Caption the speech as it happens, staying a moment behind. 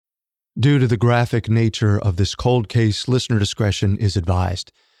Due to the graphic nature of this cold case, listener discretion is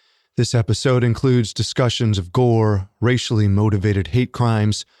advised. This episode includes discussions of gore, racially motivated hate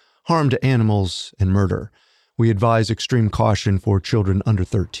crimes, harm to animals, and murder. We advise extreme caution for children under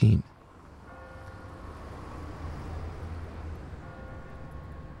 13.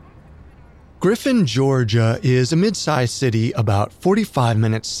 Griffin, Georgia is a mid-sized city about 45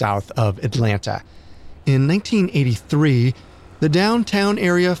 minutes south of Atlanta. In 1983, the downtown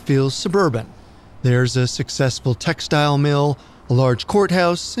area feels suburban. There's a successful textile mill, a large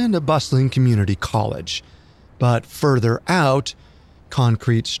courthouse, and a bustling community college. But further out,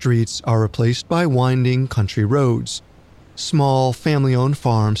 concrete streets are replaced by winding country roads. Small family-owned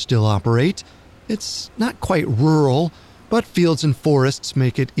farms still operate. It's not quite rural, but fields and forests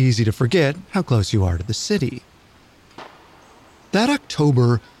make it easy to forget how close you are to the city. That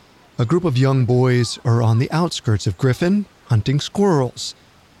October, a group of young boys are on the outskirts of Griffin, hunting squirrels.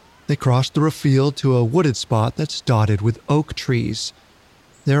 They cross through a field to a wooded spot that's dotted with oak trees.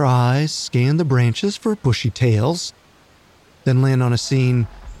 Their eyes scan the branches for bushy tails, then land on a scene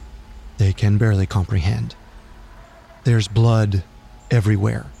they can barely comprehend. There's blood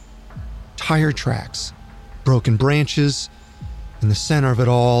everywhere. Tire tracks, broken branches. In the center of it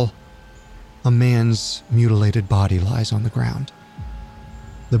all, a man's mutilated body lies on the ground.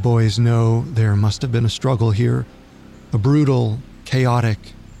 The boys know there must have been a struggle here, a brutal, chaotic,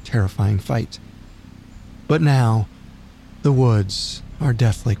 terrifying fight. But now, the woods are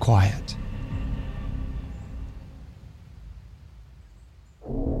deathly quiet.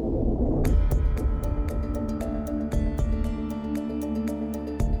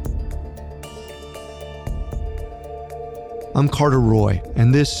 I'm Carter Roy,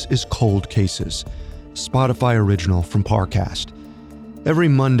 and this is Cold Cases, a Spotify original from Parcast. Every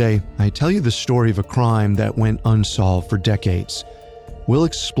Monday, I tell you the story of a crime that went unsolved for decades. We'll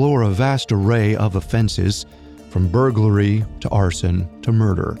explore a vast array of offenses, from burglary to arson to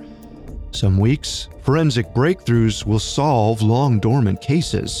murder. Some weeks, forensic breakthroughs will solve long-dormant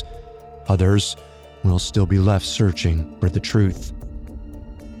cases. Others will still be left searching for the truth.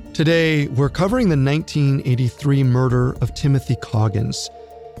 Today, we're covering the 1983 murder of Timothy Coggins.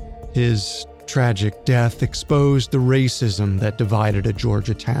 His tragic death exposed the racism that divided a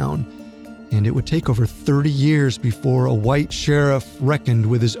Georgia town, and it would take over 30 years before a white sheriff reckoned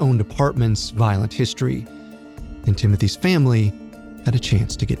with his own department's violent history, and Timothy's family had a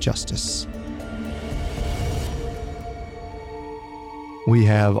chance to get justice. We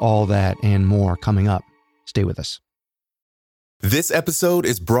have all that and more coming up. Stay with us. This episode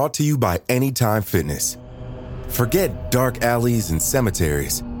is brought to you by Anytime Fitness. Forget dark alleys and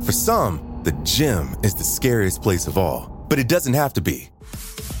cemeteries. For some, the gym is the scariest place of all, but it doesn't have to be.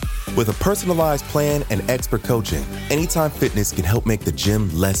 With a personalized plan and expert coaching, Anytime Fitness can help make the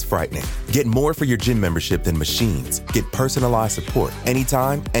gym less frightening. Get more for your gym membership than machines. Get personalized support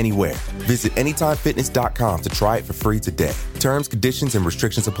anytime, anywhere. Visit AnytimeFitness.com to try it for free today. Terms, conditions, and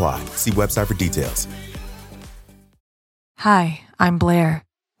restrictions apply. See website for details. Hi, I'm Blair.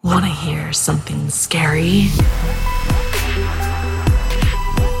 Want to hear something scary?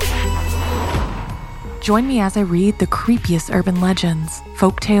 Join me as I read the creepiest urban legends,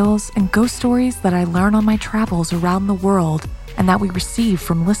 folktales, and ghost stories that I learn on my travels around the world and that we receive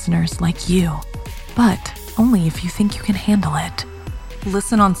from listeners like you. But only if you think you can handle it.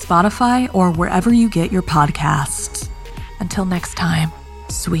 Listen on Spotify or wherever you get your podcasts. Until next time,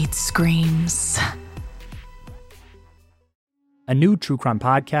 sweet screams. A new true crime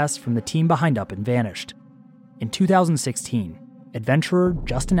podcast from the team behind Up and Vanished. In 2016, adventurer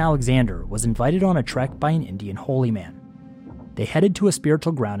Justin Alexander was invited on a trek by an Indian holy man. They headed to a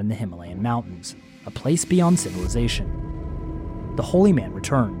spiritual ground in the Himalayan mountains, a place beyond civilization. The holy man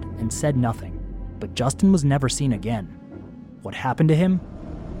returned and said nothing, but Justin was never seen again. What happened to him?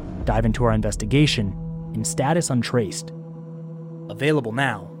 Dive into our investigation in Status Untraced. Available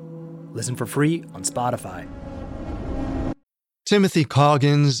now. Listen for free on Spotify. Timothy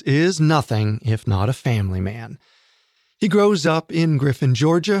Coggins is nothing if not a family man. He grows up in Griffin,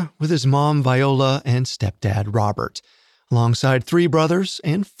 Georgia, with his mom Viola and stepdad Robert, alongside 3 brothers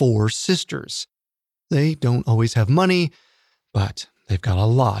and 4 sisters. They don't always have money, but they've got a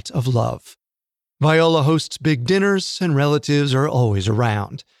lot of love. Viola hosts big dinners, and relatives are always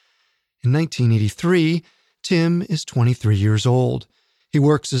around. In 1983, Tim is 23 years old. He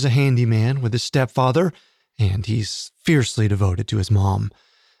works as a handyman with his stepfather, and he's fiercely devoted to his mom.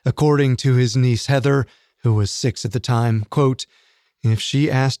 According to his niece Heather, who was 6 at the time, quote, if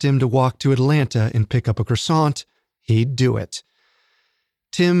she asked him to walk to Atlanta and pick up a croissant, he'd do it.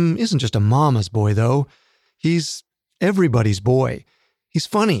 Tim isn't just a mama's boy, though. He's everybody's boy. He's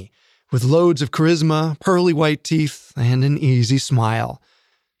funny, With loads of charisma, pearly white teeth, and an easy smile,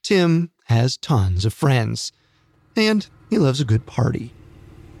 Tim has tons of friends, and he loves a good party.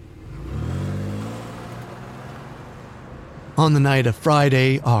 On the night of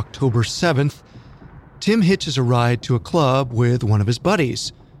Friday, October 7th, Tim hitches a ride to a club with one of his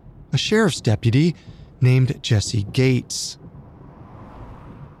buddies, a sheriff's deputy named Jesse Gates.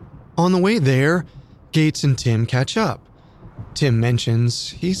 On the way there, Gates and Tim catch up. Tim mentions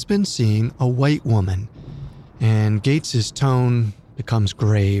he's been seeing a white woman, and Gates' tone becomes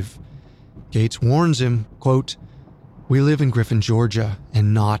grave. Gates warns him, quote, "We live in Griffin, Georgia,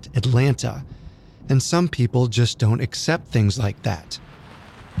 and not Atlanta, and some people just don't accept things like that."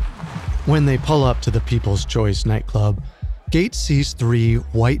 When they pull up to the People's Choice nightclub, Gates sees 3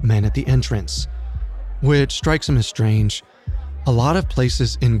 white men at the entrance, which strikes him as strange. A lot of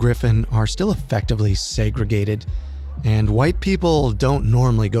places in Griffin are still effectively segregated, and white people don't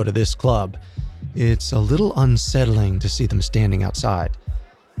normally go to this club. It's a little unsettling to see them standing outside.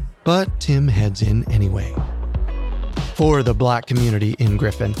 But Tim heads in anyway. For the black community in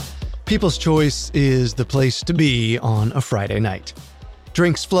Griffin, People's Choice is the place to be on a Friday night.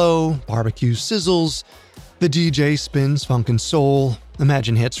 Drinks flow, barbecue sizzles, the DJ spins funk and soul,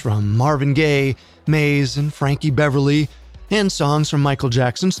 imagine hits from Marvin Gaye, Maze, and Frankie Beverly, and songs from Michael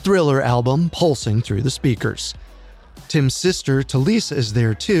Jackson's Thriller album pulsing through the speakers. Tim's sister, Talisa, is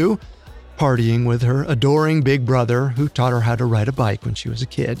there too, partying with her adoring big brother who taught her how to ride a bike when she was a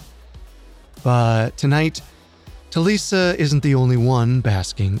kid. But tonight, Talisa isn't the only one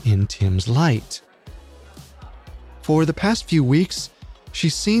basking in Tim's light. For the past few weeks,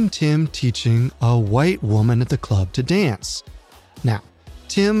 she's seen Tim teaching a white woman at the club to dance. Now,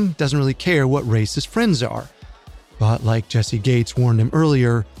 Tim doesn't really care what race his friends are, but like Jesse Gates warned him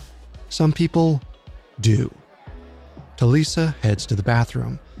earlier, some people do. Talisa heads to the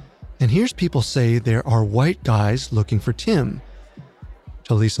bathroom and hears people say there are white guys looking for Tim.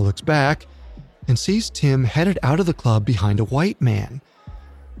 Talisa looks back and sees Tim headed out of the club behind a white man.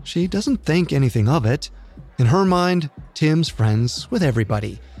 She doesn't think anything of it. In her mind, Tim's friends with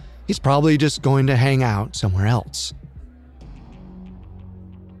everybody. He's probably just going to hang out somewhere else.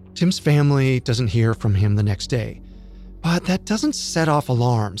 Tim's family doesn't hear from him the next day, but that doesn't set off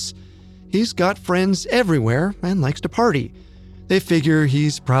alarms. He's got friends everywhere and likes to party. They figure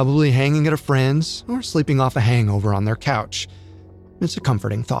he's probably hanging at a friend's or sleeping off a hangover on their couch. It's a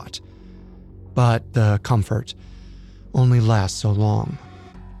comforting thought. But the comfort only lasts so long.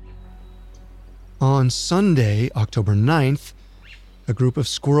 On Sunday, October 9th, a group of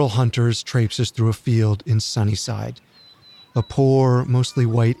squirrel hunters traipses through a field in Sunnyside, a poor, mostly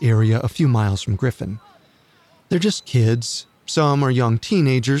white area a few miles from Griffin. They're just kids, some are young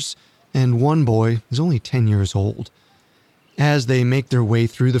teenagers, and one boy is only 10 years old. As they make their way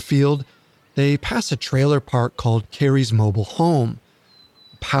through the field, they pass a trailer park called Carrie's Mobile Home.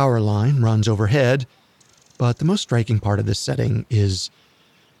 A power line runs overhead, but the most striking part of this setting is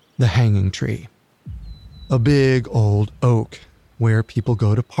the hanging tree. A big old oak where people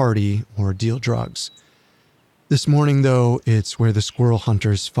go to party or deal drugs. This morning, though, it's where the squirrel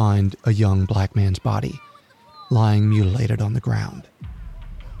hunters find a young black man's body, lying mutilated on the ground.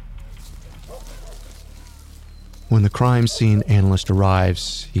 When the crime scene analyst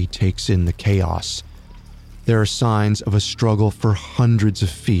arrives, he takes in the chaos. There are signs of a struggle for hundreds of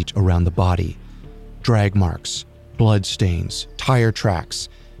feet around the body. Drag marks, blood stains, tire tracks,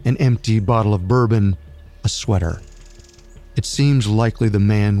 an empty bottle of bourbon, a sweater. It seems likely the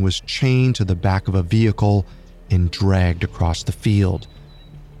man was chained to the back of a vehicle and dragged across the field.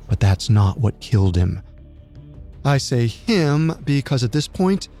 But that's not what killed him. I say him because at this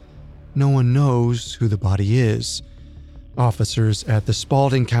point, no one knows who the body is. Officers at the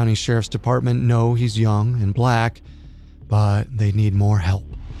Spalding County Sheriff's Department know he's young and black, but they need more help.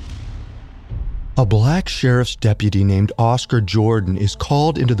 A black sheriff's deputy named Oscar Jordan is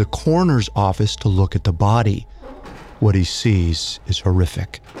called into the coroner's office to look at the body. What he sees is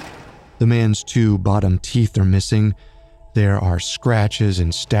horrific. The man's 2 bottom teeth are missing. There are scratches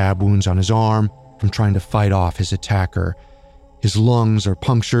and stab wounds on his arm from trying to fight off his attacker. His lungs are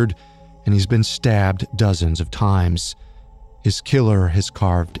punctured, and he's been stabbed dozens of times. His killer has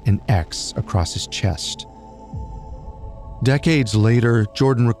carved an X across his chest. Decades later,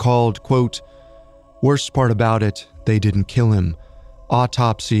 Jordan recalled, quote, "Worst part about it, they didn't kill him.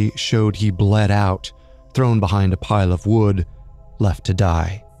 Autopsy showed he bled out, thrown behind a pile of wood, left to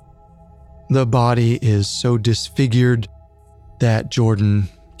die." The body is so disfigured that Jordan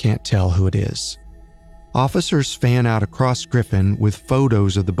can't tell who it is. Officers fan out across Griffin with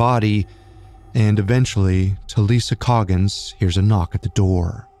photos of the body, and eventually, Talisa Coggins hears a knock at the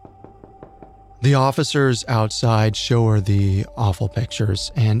door. The officers outside show her the awful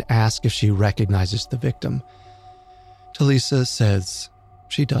pictures and ask if she recognizes the victim. Talisa says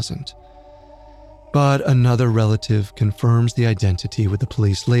she doesn't. But another relative confirms the identity with the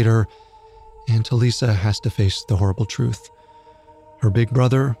police later, and Talisa has to face the horrible truth. Her big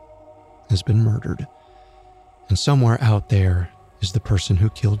brother has been murdered, and somewhere out there is the person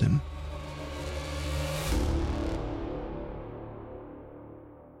who killed him.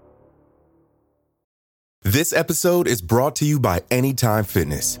 This episode is brought to you by Anytime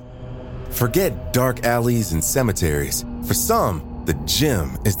Fitness. Forget dark alleys and cemeteries. For some, the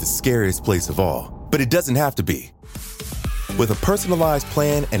gym is the scariest place of all, but it doesn't have to be. With a personalized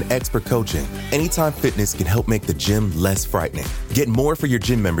plan and expert coaching, Anytime Fitness can help make the gym less frightening. Get more for your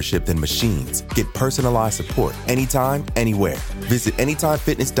gym membership than machines. Get personalized support anytime, anywhere. Visit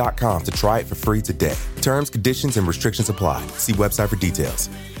AnytimeFitness.com to try it for free today. Terms, conditions, and restrictions apply. See website for details.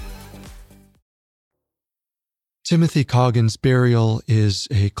 Timothy Coggins' burial is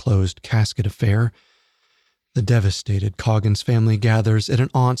a closed casket affair. The devastated Coggins family gathers at an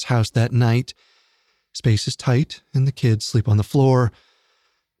aunt's house that night. Space is tight and the kids sleep on the floor,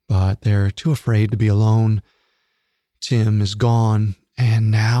 but they're too afraid to be alone. Tim is gone, and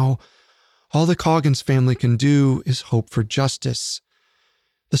now all the Coggins family can do is hope for justice.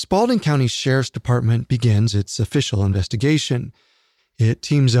 The Spalding County Sheriff's Department begins its official investigation. It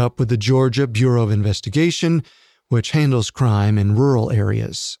teams up with the Georgia Bureau of Investigation, which handles crime in rural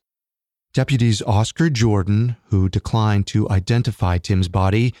areas. Deputies Oscar Jordan, who declined to identify Tim's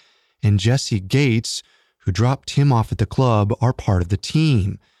body, and Jesse Gates, who dropped Tim off at the club, are part of the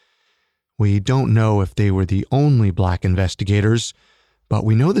team. We don't know if they were the only black investigators, but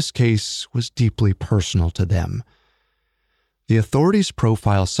we know this case was deeply personal to them. The authorities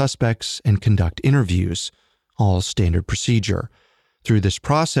profile suspects and conduct interviews, all standard procedure. Through this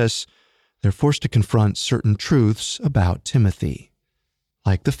process, they're forced to confront certain truths about Timothy,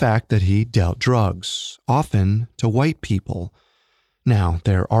 like the fact that he dealt drugs, often to white people. Now,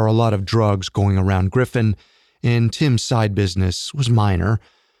 there are a lot of drugs going around Griffin, and Tim's side business was minor,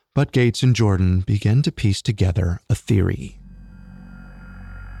 but Gates and Jordan began to piece together a theory.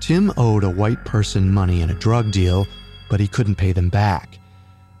 Tim owed a white person money in a drug deal, but he couldn't pay them back.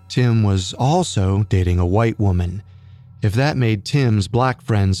 Tim was also dating a white woman. If that made Tim's black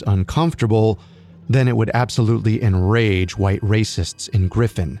friends uncomfortable, then it would absolutely enrage white racists in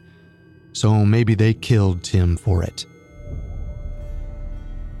Griffin. So maybe they killed Tim for it.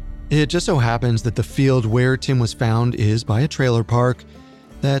 It just so happens that the field where Tim was found is by a trailer park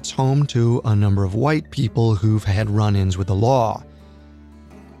that's home to a number of white people who've had run-ins with the law.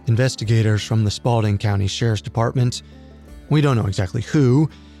 Investigators from the Spalding County Sheriff's Department, we don't know exactly who,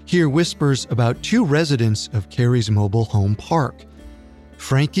 hear whispers about two residents of Carey's mobile home park,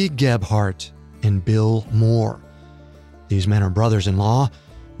 Frankie Gebhardt and Bill Moore. These men are brothers-in-law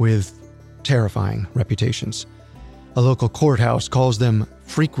with terrifying reputations. A local courthouse calls them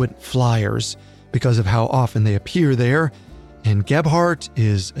frequent flyers because of how often they appear there, and Gebhardt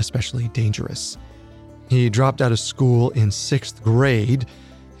is especially dangerous. He dropped out of school in 6th grade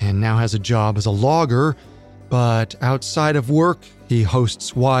and now has a job as a logger, but outside of work, he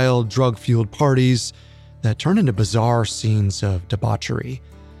hosts wild, drug-fueled parties that turn into bizarre scenes of debauchery.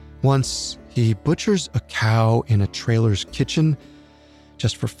 Once, he butchers a cow in a trailer's kitchen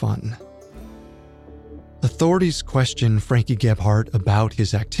just for fun. Authorities question Frankie Gebhardt about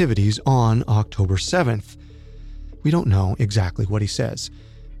his activities on October 7th. We don't know exactly what he says,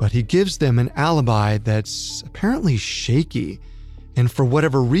 but he gives them an alibi that's apparently shaky, and for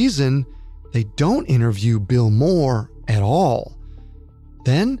whatever reason, they don't interview Bill Moore at all.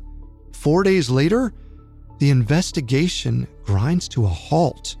 Then, 4 days later, the investigation grinds to a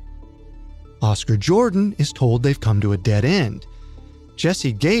halt. Oscar Jordan is told they've come to a dead end.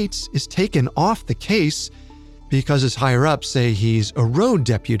 Jesse Gates is taken off the case because his higher-ups say he's a road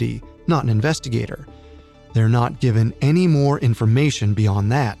deputy, not an investigator. They're not given any more information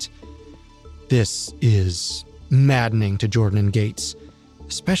beyond that. This is maddening to Jordan and Gates,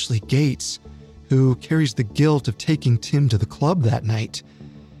 especially Gates, who carries the guilt of taking Tim to the club that night.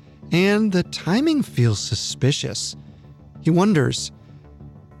 And the timing feels suspicious. He wonders,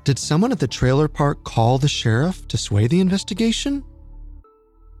 did someone at the trailer park call the sheriff to sway the investigation?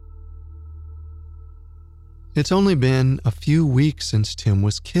 It's only been a few weeks since Tim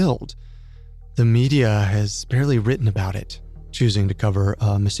was killed. The media has barely written about it, choosing to cover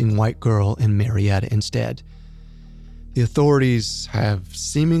a missing white girl in Marietta instead. The authorities have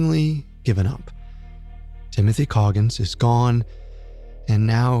seemingly given up. Timothy Coggins is gone, and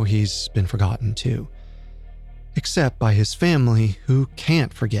now he's been forgotten too. Except by his family, who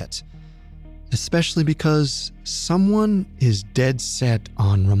can't forget. especially because someone is dead set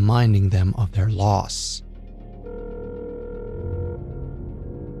on reminding them of their loss.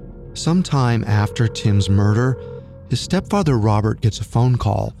 Sometime after Tim's murder, his stepfather Robert gets a phone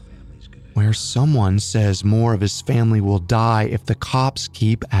call where someone says more of his family will die if the cops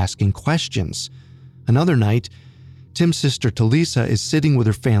keep asking questions. Another night, Tim's sister Talisa is sitting with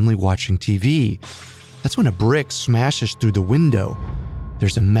her family watching TV. That's when a brick smashes through the window.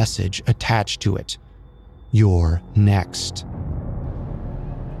 There's a message attached to it. "You're next."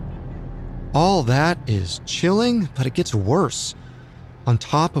 All that is chilling, but it gets worse. On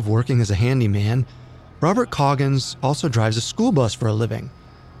top of working as a handyman, Robert Coggins also drives a school bus for a living.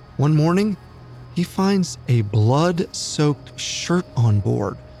 One morning, he finds a blood-soaked shirt on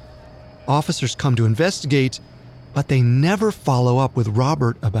board. Officers come to investigate, but they never follow up with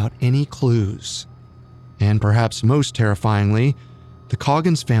Robert about any clues. And perhaps most terrifyingly, the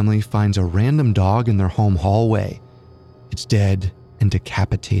Coggins family finds a random dog in their home hallway. It's dead and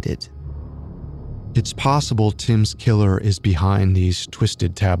decapitated. It's possible Tim's killer is behind these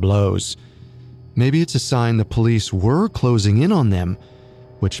twisted tableaus. Maybe it's a sign the police were closing in on them,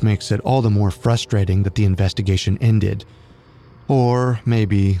 which makes it all the more frustrating that the investigation ended. Or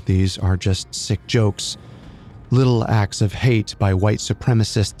maybe these are just sick jokes, little acts of hate by white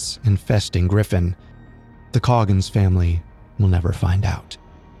supremacists infesting Griffin. The Coggins family will never find out.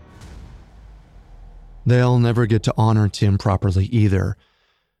 They'll never get to honor Tim properly either.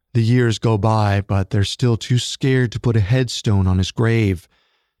 The years go by, but they're still too scared to put a headstone on his grave.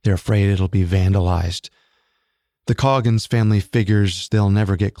 They're afraid it'll be vandalized. The Coggins family figures they'll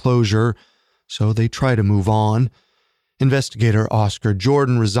never get closure, so they try to move on. Investigator Oscar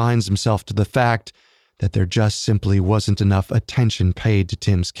Jordan resigns himself to the fact that there just simply wasn't enough attention paid to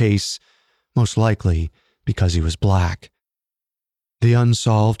Tim's case, most likely because he was black. The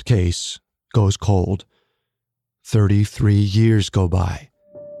unsolved case goes cold. 33 years go by.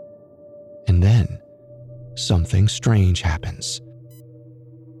 And then, something strange happens.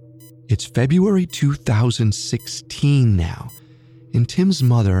 It's February 2016 now, and Tim's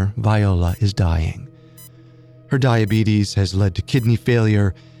mother, Viola, is dying. Her diabetes has led to kidney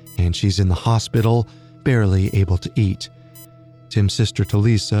failure, and she's in the hospital, barely able to eat. Tim's sister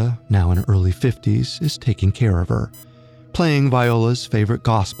Talisa, now in her early 50s, is taking care of her, playing Viola's favorite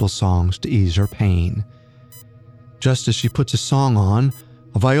gospel songs to ease her pain. Just as she puts a song on,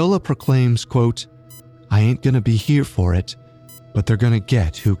 Viola proclaims, quote, "I ain't gonna be here for it, but they're gonna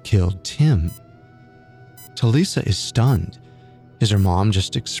get who killed Tim." Talisa is stunned. Is her mom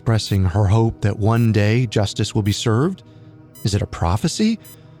just expressing her hope that one day justice will be served? Is it a prophecy,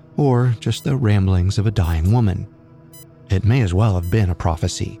 or just the ramblings of a dying woman? It may as well have been a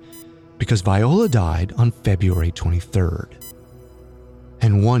prophecy, because Viola died on February 23rd.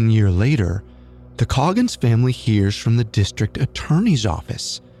 And 1 year later, the Coggins family hears from the district attorney's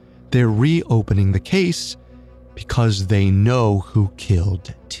office. They're reopening the case because they know who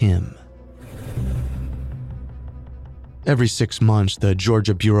killed Tim. Every 6 months, the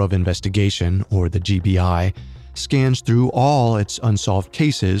Georgia Bureau of Investigation, or the GBI, scans through all its unsolved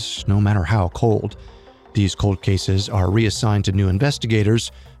cases, no matter how cold. These cold cases are reassigned to new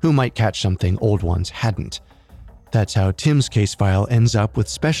investigators who might catch something old ones hadn't. That's how Tim's case file ends up with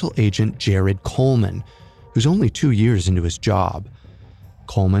Special Agent Jared Coleman, who's only 2 years into his job.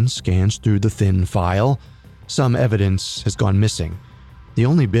 Coleman scans through the thin file. Some evidence has gone missing. The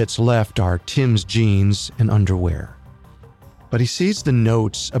only bits left are Tim's jeans and underwear. But he sees the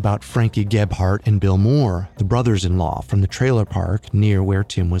notes about Frankie Gebhardt and Bill Moore, the brothers-in-law from the trailer park near where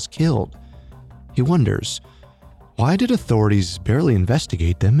Tim was killed. He wonders, why did authorities barely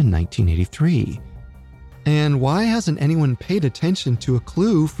investigate them in 1983? And why hasn't anyone paid attention to a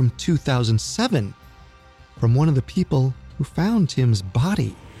clue from 2007 from one of the people who found Tim's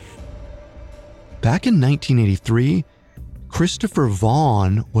body? Back in 1983, Christopher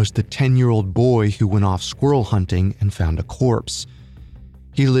Vaughn was the 10-year-old boy who went off squirrel hunting and found a corpse.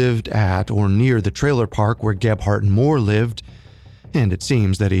 He lived at or near the trailer park where Gebhardt and Moore lived, and it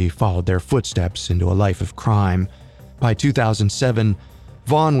seems that he followed their footsteps into a life of crime. By 2007,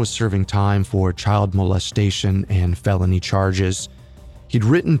 Vaughn was serving time for child molestation and felony charges. He'd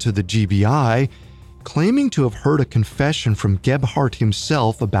written to the GBI, claiming to have heard a confession from Gebhardt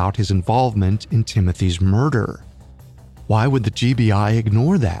himself about his involvement in Timothy's murder. Why would the GBI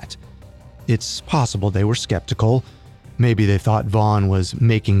ignore that? It's possible they were skeptical. Maybe they thought Vaughn was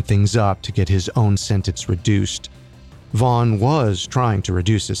making things up to get his own sentence reduced. Vaughn was trying to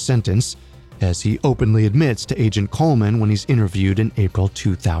reduce his sentence, as he openly admits to Agent Coleman when he's interviewed in April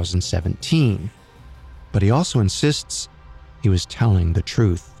 2017. But he also insists he was telling the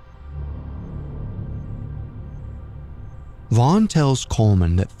truth. Vaughn tells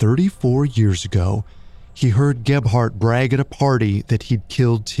Coleman that 34 years ago, he heard Gebhardt brag at a party that he'd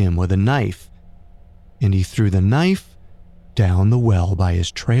killed Tim with a knife, and he threw the knife down the well by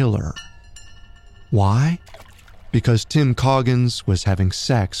his trailer. Why? Because Tim Coggins was having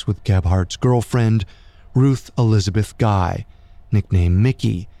sex with Gebhardt's girlfriend, Ruth Elizabeth Guy, nicknamed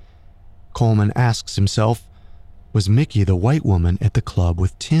Mickey. Coleman asks himself, was Mickey the white woman at the club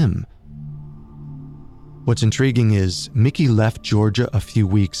with Tim? What's intriguing is Mickey left Georgia a few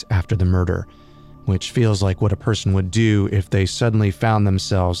weeks after the murder, which feels like what a person would do if they suddenly found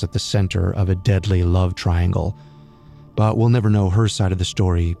themselves at the center of a deadly love triangle. But we'll never know her side of the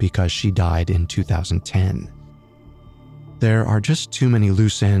story because she died in 2010. There are just too many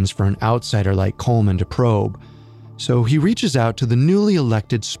loose ends for an outsider like Coleman to probe, so he reaches out to the newly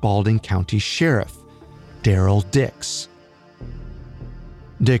elected Spalding County Sheriff, Daryl Dix.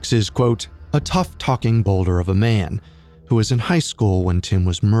 Dix is, quote, a tough-talking boulder of a man who was in high school when Tim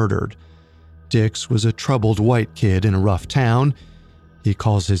was murdered. Dix was a troubled white kid in a rough town. He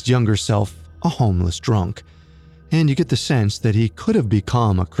calls his younger self a homeless drunk, and you get the sense that he could have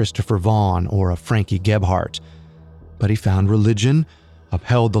become a Christopher Vaughn or a Frankie Gebhardt. But he found religion,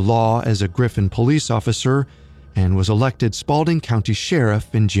 upheld the law as a Griffin police officer, and was elected Spalding County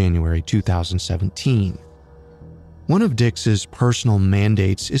Sheriff in January 2017. One of Dix's personal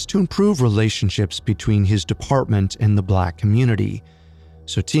mandates is to improve relationships between his department and the black community.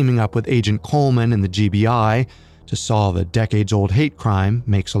 So teaming up with Agent Coleman and the GBI to solve a decades-old hate crime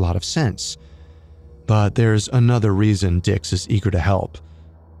makes a lot of sense. But there's another reason Dix is eager to help,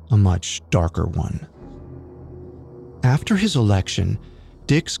 a much darker one. After his election,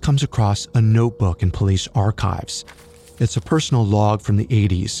 Dix comes across a notebook in police archives. It's a personal log from the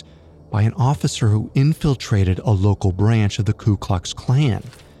 80s by an officer who infiltrated a local branch of the Ku Klux Klan.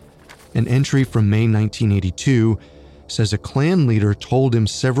 An entry from May 1982 says a Klan leader told him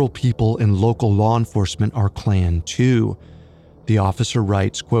several people in local law enforcement are Klan too. The officer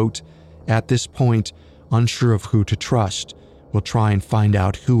writes, quote, at this point, unsure of who to trust, we'll try and find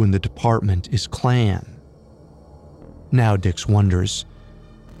out who in the department is Klan. Now Dix wonders,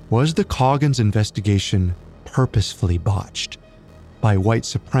 was the Coggins investigation purposefully botched by white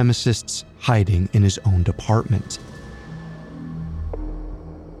supremacists hiding in his own department?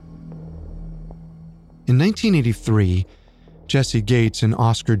 In 1983, Jesse Gates and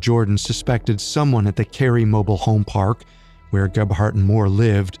Oscar Jordan suspected someone at the Cary Mobile Home Park, where Gebhardt and Moore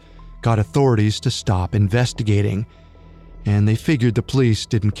lived, got authorities to stop investigating, and they figured the police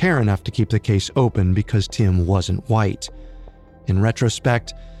didn't care enough to keep the case open because Tim wasn't white. In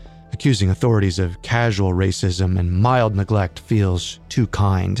retrospect, accusing authorities of casual racism and mild neglect feels too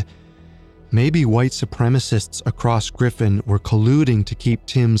kind. Maybe white supremacists across Griffin were colluding to keep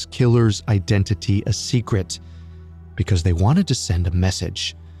Tim's killer's identity a secret because they wanted to send a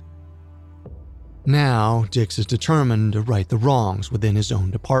message. Now, Dix is determined to right the wrongs within his own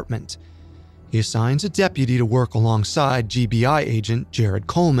department. He assigns a deputy to work alongside GBI agent Jared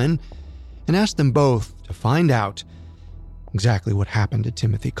Coleman and asks them both to find out exactly what happened to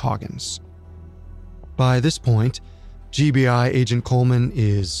Timothy Coggins. By this point, GBI agent Coleman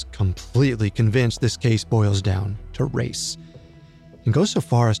is completely convinced this case boils down to race, and goes so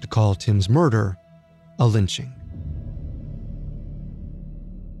far as to call Tim's murder a lynching.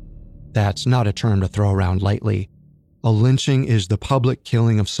 That's not a term to throw around lightly. A lynching is the public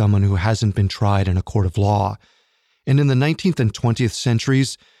killing of someone who hasn't been tried in a court of law. And in the 19th and 20th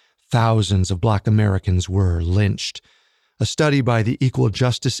centuries, thousands of Black Americans were lynched. A study by the Equal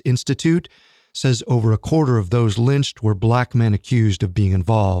Justice Institute says over a quarter of those lynched were Black men accused of being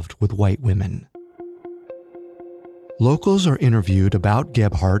involved with white women. Locals are interviewed about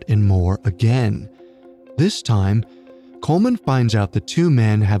Gebhardt and Moore again. This time, Coleman finds out the two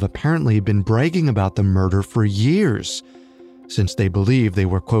men have apparently been bragging about the murder for years, since they believe they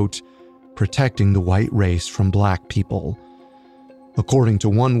were, quote, protecting the white race from Black people. According to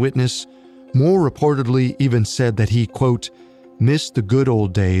one witness, Moore reportedly even said that he, quote, missed the good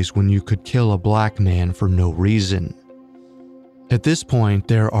old days when you could kill a Black man for no reason. At this point,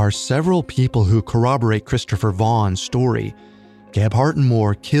 there are several people who corroborate Christopher Vaughn's story. Gebhardt and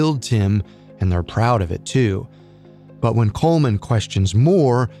Moore killed Tim, and they're proud of it too. But when Coleman questions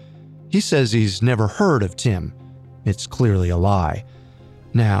Moore, he says he's never heard of Tim. It's clearly a lie.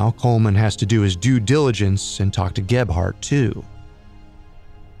 Now, Coleman has to do his due diligence and talk to Gebhardt too.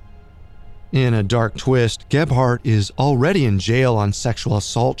 In a dark twist, Gebhardt is already in jail on sexual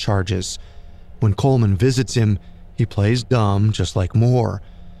assault charges. When Coleman visits him, he plays dumb, just like Moore.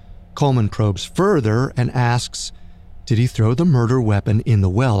 Coleman probes further and asks, did he throw the murder weapon in the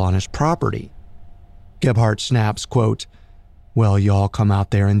well on his property? Gebhardt snaps, quote, well, y'all come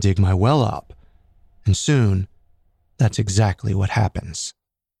out there and dig my well up. And soon, that's exactly what happens.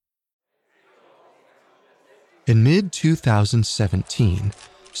 In mid-2017,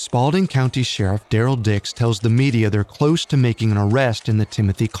 Spalding County Sheriff Daryl Dix tells the media they're close to making an arrest in the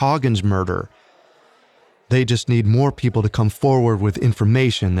Timothy Coggins murder. They just need more people to come forward with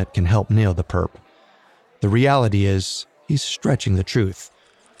information that can help nail the perp. The reality is, he's stretching the truth.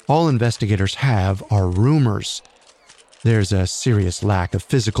 All investigators have are rumors. There's a serious lack of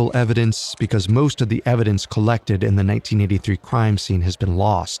physical evidence because most of the evidence collected in the 1983 crime scene has been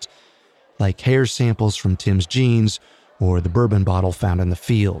lost, like hair samples from Tim's jeans or the bourbon bottle found in the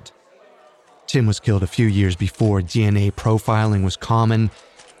field. Tim was killed a few years before DNA profiling was common.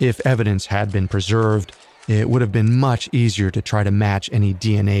 If evidence had been preserved, it would have been much easier to try to match any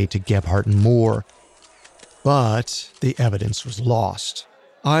DNA to Gebhardt and Moore. But the evidence was lost,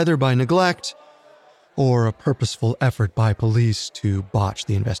 either by neglect or a purposeful effort by police to botch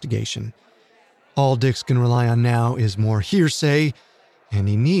the investigation. All Dix can rely on now is more hearsay, and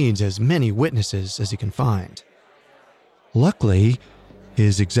he needs as many witnesses as he can find. Luckily,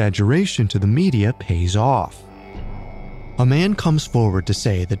 his exaggeration to the media pays off. A man comes forward to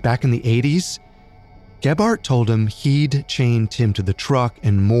say that back in the 80s, Gebhardt told him he'd chained Tim to the truck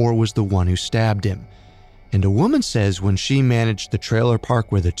and Moore was the one who stabbed him. And a woman says when she managed the trailer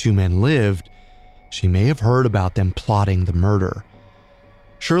park where the two men lived, she may have heard about them plotting the murder.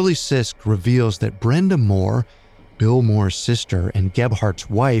 Shirley Sisk reveals that Brenda Moore, Bill Moore's sister and Gebhardt's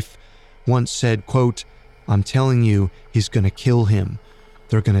wife, once said, quote, "I'm telling you, he's going to kill him.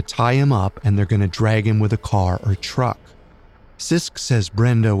 They're going to tie him up and they're going to drag him with a car or truck." Sisk says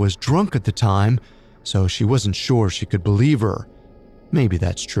Brenda was drunk at the time, so she wasn't sure she could believe her. Maybe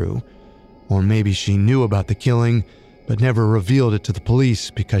that's true. Or maybe she knew about the killing, but never revealed it to the police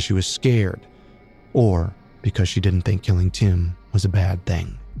because she was scared. Or because she didn't think killing Tim was a bad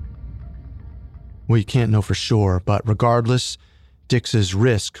thing. We can't know for sure, but regardless, Dix's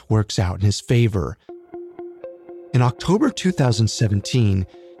risk works out in his favor. In October 2017,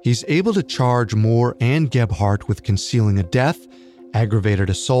 he's able to charge Moore and Gebhardt with concealing a death, aggravated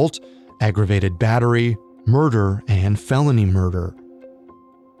assault, aggravated battery, murder, and felony murder.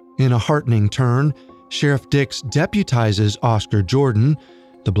 In a heartening turn, Sheriff Dix deputizes Oscar Jordan,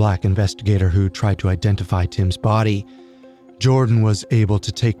 the black investigator who tried to identify Tim's body. Jordan was able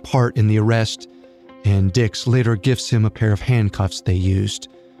to take part in the arrest, and Dix later gifts him a pair of handcuffs they used.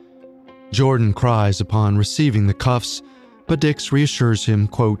 Jordan cries upon receiving the cuffs, but Dix reassures him,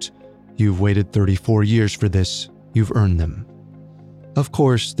 quote, "You've waited 34 years for this. You've earned them." Of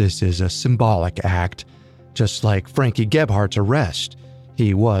course, this is a symbolic act, just like Frankie Gebhardt's arrest.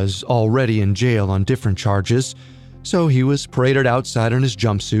 He was already in jail on different charges, so he was paraded outside in his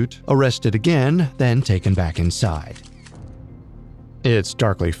jumpsuit, arrested again, then taken back inside. It's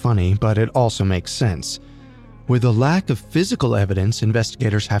darkly funny, but it also makes sense. With a lack of physical evidence,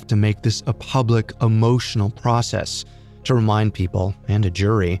 investigators have to make this a public, emotional process to remind people, and a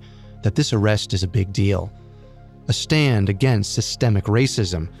jury, that this arrest is a big deal. A stand against systemic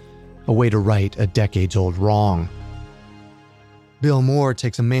racism, a way to right a decades-old wrong. Bill Moore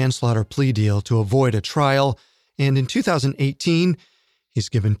takes a manslaughter plea deal to avoid a trial, and in 2018, he's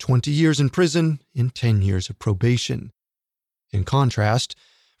given 20 years in prison and 10 years of probation. In contrast,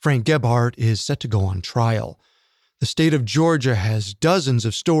 Frank Gebhardt is set to go on trial. The state of Georgia has dozens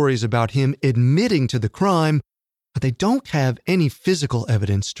of stories about him admitting to the crime, but they don't have any physical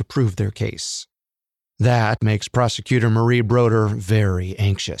evidence to prove their case. That makes prosecutor Marie Broder very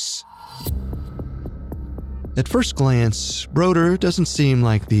anxious. At first glance, Broder doesn't seem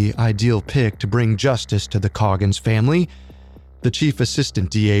like the ideal pick to bring justice to the Coggins family. The chief assistant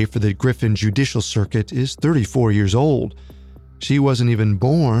DA for the Griffin Judicial Circuit is 34 years old. She wasn't even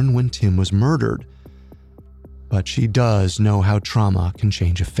born when Tim was murdered. But she does know how trauma can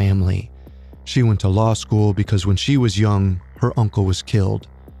change a family. She went to law school because when she was young, her uncle was killed,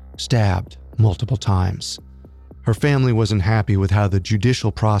 stabbed multiple times. Her family wasn't happy with how the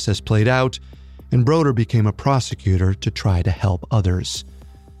judicial process played out, and Broder became a prosecutor to try to help others.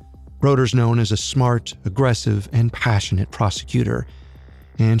 Broder's known as a smart, aggressive, and passionate prosecutor,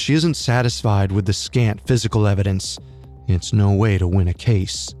 and she isn't satisfied with the scant physical evidence. It's no way to win a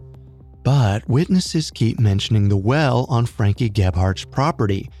case. But witnesses keep mentioning the well on Frankie Gebhardt's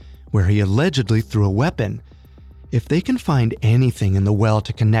property, where he allegedly threw a weapon. If they can find anything in the well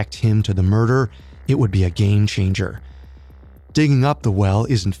to connect him to the murder, it would be a game changer. Digging up the well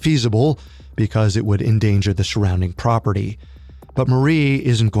isn't feasible because it would endanger the surrounding property. But Marie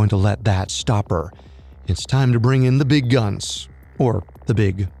isn't going to let that stop her. It's time to bring in the big guns, or the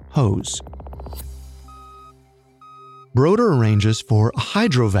big hose. Broder arranges for a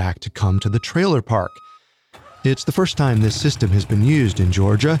hydrovac to come to the trailer park. It's the first time this system has been used in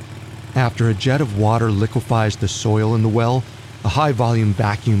Georgia. After a jet of water liquefies the soil in the well, a high-volume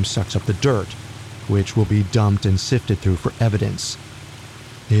vacuum sucks up the dirt, which will be dumped and sifted through for evidence.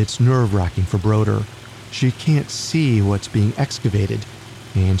 It's nerve-wracking for Broder. She can't see what's being excavated,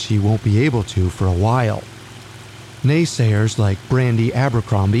 and she won't be able to for a while. Naysayers like Brandy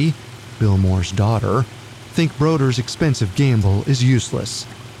Abercrombie, Bill Moore's daughter, think Broder's expensive gamble is useless.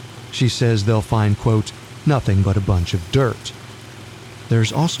 She says they'll find, quote, nothing but a bunch of dirt.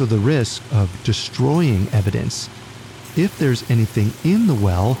 There's also the risk of destroying evidence. If there's anything in the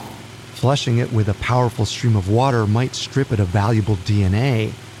well, flushing it with a powerful stream of water might strip it of valuable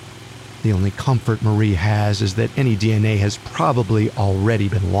DNA. The only comfort Marie has is that any DNA has probably already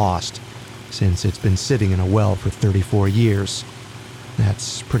been lost, since it's been sitting in a well for 34 years.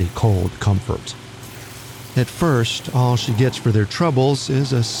 That's pretty cold comfort. At first, all she gets for their troubles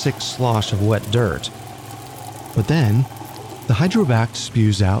is a sick slosh of wet dirt. But then, the hydrovac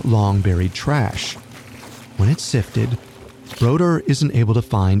spews out long-buried trash. When it's sifted, Broder isn't able to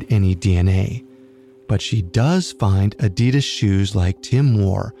find any DNA. But she does find Adidas shoes like Tim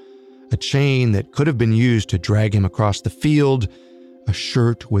wore, a chain that could have been used to drag him across the field, a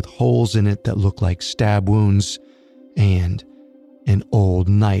shirt with holes in it that look like stab wounds, and an old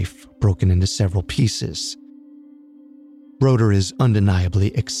knife broken into several pieces. Broder is undeniably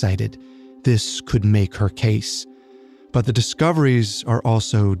excited. This could make her case. But the discoveries are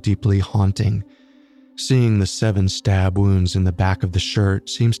also deeply haunting. Seeing the 7 stab wounds in the back of the shirt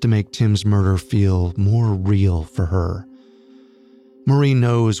seems to make Tim's murder feel more real for her. Marie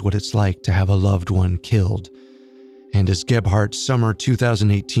knows what it's like to have a loved one killed. And as Gebhardt's summer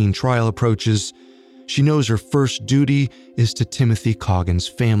 2018 trial approaches, she knows her first duty is to Timothy Coggins'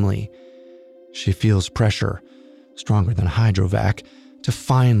 family. She feels pressure, stronger than hydrovac, to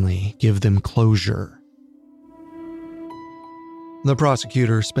finally give them closure. The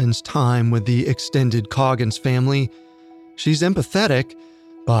prosecutor spends time with the extended Coggins family. She's empathetic,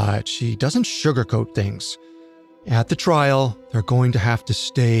 but she doesn't sugarcoat things. At the trial, they're going to have to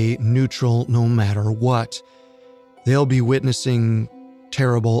stay neutral no matter what. They'll be witnessing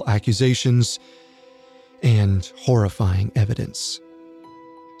terrible accusations and horrifying evidence.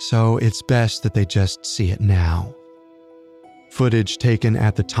 So it's best that they just see it now. Footage taken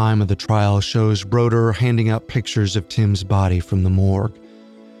at the time of the trial shows Broder handing out pictures of Tim's body from the morgue.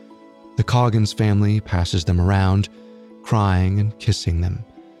 The Coggins family passes them around, crying and kissing them.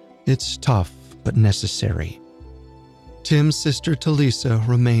 It's tough, but necessary. Tim's sister Talisa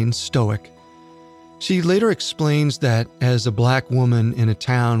remains stoic. She later explains that as a black woman in a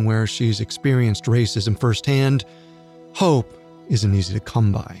town where she's experienced racism firsthand, hope isn't easy to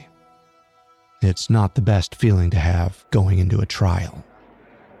come by. It's not the best feeling to have going into a trial.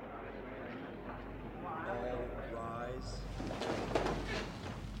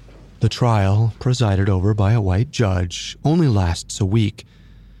 The trial, presided over by a white judge, only lasts a week,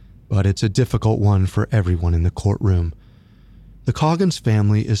 but it's a difficult one for everyone in the courtroom. The Coggins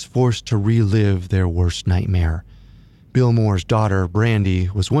family is forced to relive their worst nightmare. Bill Moore's daughter,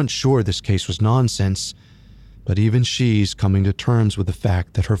 Brandy, was once sure this case was nonsense, but even she's coming to terms with the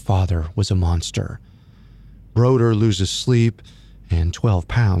fact that her father was a monster. Broder loses sleep, and 12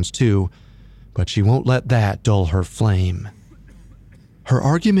 pounds too, but she won't let that dull her flame. Her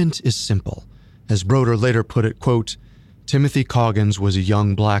argument is simple. As Broder later put it, quote, Timothy Coggins was a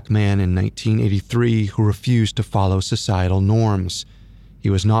young black man in 1983 who refused to follow societal norms. He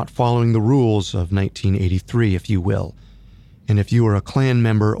was not following the rules of 1983, if you will. And if you were a Klan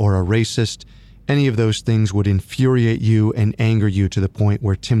member or a racist, any of those things would infuriate you and anger you to the point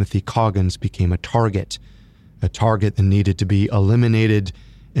where Timothy Coggins became a target that needed to be eliminated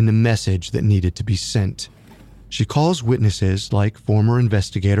and a message that needed to be sent. She calls witnesses like former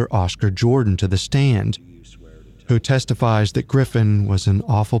investigator Oscar Jordan to the stand, who testifies that Griffin was an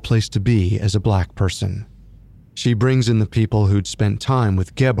awful place to be as a black person. She brings in the people who'd spent time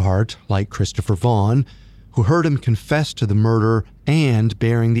with Gebhardt, like Christopher Vaughn, who heard him confess to the murder and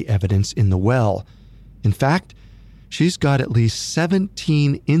bearing the evidence in the well. In fact, she's got at least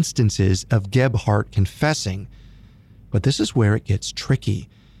 17 instances of Gebhardt confessing. But this is where it gets tricky,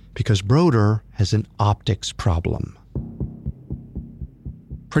 because Broder has an optics problem.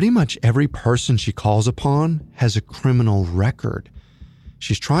 Pretty much every person she calls upon has a criminal record.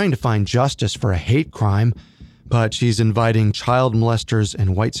 She's trying to find justice for a hate crime, but she's inviting child molesters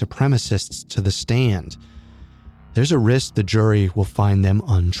and white supremacists to the stand. There's a risk the jury will find them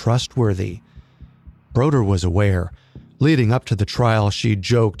untrustworthy. Broder was aware. Leading up to the trial, she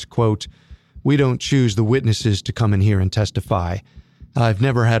joked, quote, We don't choose the witnesses to come in here and testify. I've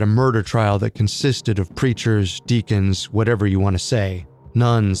never had a murder trial that consisted of preachers, deacons, whatever you want to say,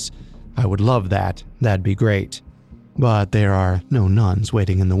 nuns. I would love that. That'd be great. But there are no nuns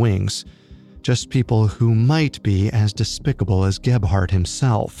waiting in the wings. Just people who might be as despicable as Gebhardt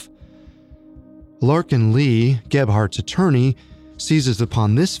himself. Larkin Lee, Gebhardt's attorney, seizes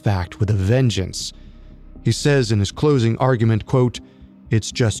upon this fact with a vengeance. He says in his closing argument, quote,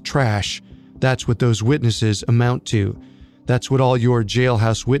 "It's just trash. That's what those witnesses amount to. That's what all your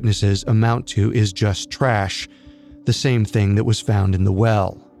jailhouse witnesses amount to is just trash. The same thing that was found in the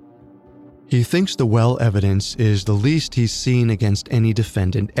well." He thinks the well evidence is the least he's seen against any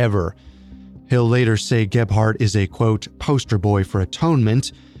defendant ever. He'll later say Gebhardt is a, quote, "poster boy for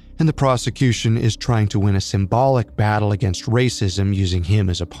atonement," and the prosecution is trying to win a symbolic battle against racism using him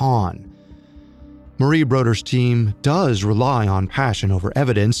as a pawn. Marie Broder's team does rely on passion over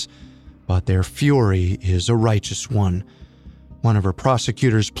evidence, but their fury is a righteous one. One of her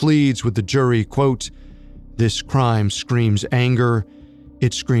prosecutors pleads with the jury, quote, "This crime screams anger,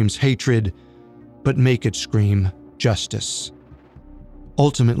 it screams hatred, but make it scream justice."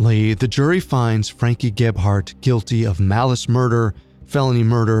 Ultimately, the jury finds Frankie Gebhardt guilty of malice murder, felony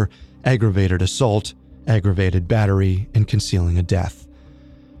murder, aggravated assault, aggravated battery, and concealing a death.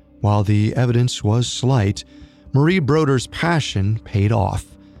 While the evidence was slight, Marie Broder's passion paid off.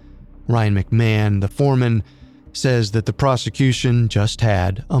 Ryan McMahon, the foreman, says that the prosecution just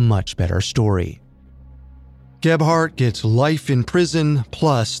had a much better story. Gebhardt gets life in prison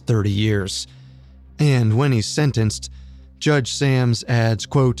plus 30 years. And when he's sentenced, Judge Sams adds,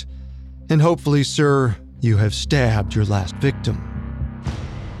 quote, "And hopefully, sir, you have stabbed your last victim."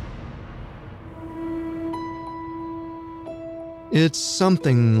 It's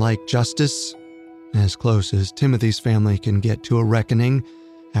something like justice, as close as Timothy's family can get to a reckoning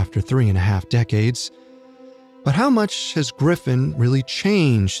after 3.5 decades. But how much has Griffin really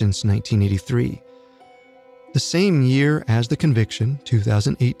changed since 1983? The same year as the conviction,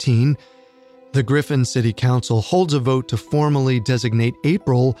 2018, the Griffin City Council holds a vote to formally designate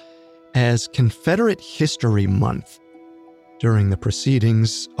April as Confederate History Month. During the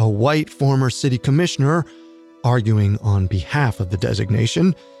proceedings, a white former city commissioner, arguing on behalf of the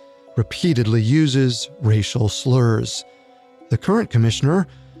designation, repeatedly uses racial slurs. The current commissioner,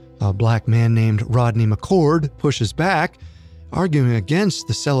 a black man named Rodney McCord, pushes back, arguing against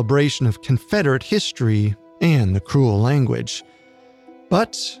the celebration of Confederate history and the cruel language.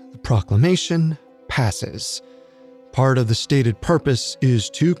 But the proclamation passes. Part of the stated purpose is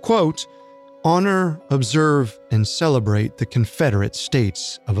to, quote, "honor, observe, and celebrate the Confederate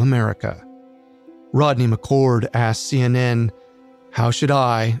States of America." Rodney McCord asked CNN, "How should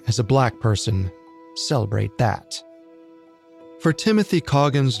I, as a black person, celebrate that?" For Timothy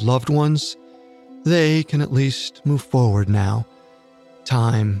Coggins' loved ones, they can at least move forward now.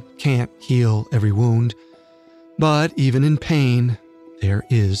 Time can't heal every wound, but even in pain, there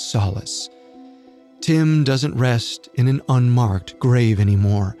is solace. Tim doesn't rest in an unmarked grave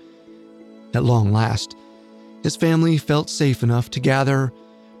anymore. At long last, his family felt safe enough to gather,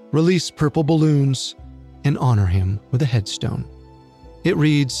 release purple balloons, and honor him with a headstone. It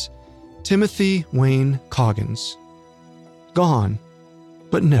reads, Timothy Wayne Coggins. Gone,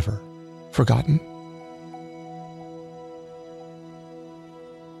 but never forgotten.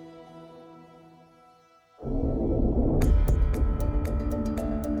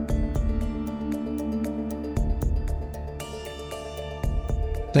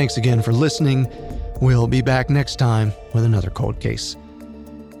 Thanks again for listening. We'll be back next time with another cold case.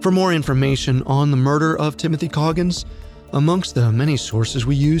 For more information on the murder of Timothy Coggins, amongst the many sources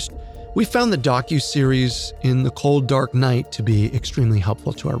we used, we found the docuseries In the Cold Dark Night to be extremely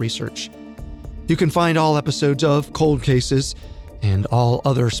helpful to our research. You can find all episodes of Cold Cases and all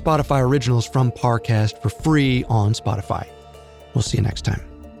other Spotify originals from Parcast for free on Spotify. We'll see you next time.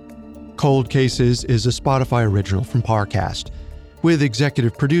 Cold Cases is a Spotify original from Parcast, with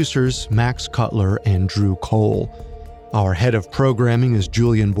executive producers Max Cutler and Drew Cole. Our head of programming is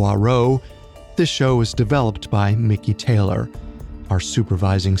Julian Boireau. This show is developed by Mickey Taylor. Our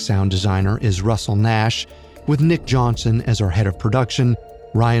supervising sound designer is Russell Nash, with Nick Johnson as our head of production,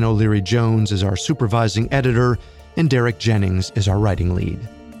 Ryan O'Leary-Jones is our supervising editor, and Derek Jennings is our writing lead.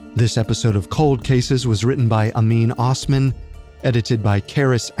 This episode of Cold Cases was written by Amin Osman, edited by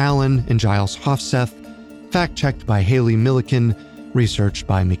Karis Allen and Giles Hofseth, fact-checked by Haley Milliken, researched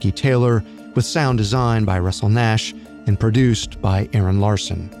by Mickey Taylor, with sound design by Russell Nash, and produced by Aaron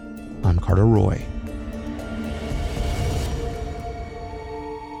Larson. I'm Carter Roy.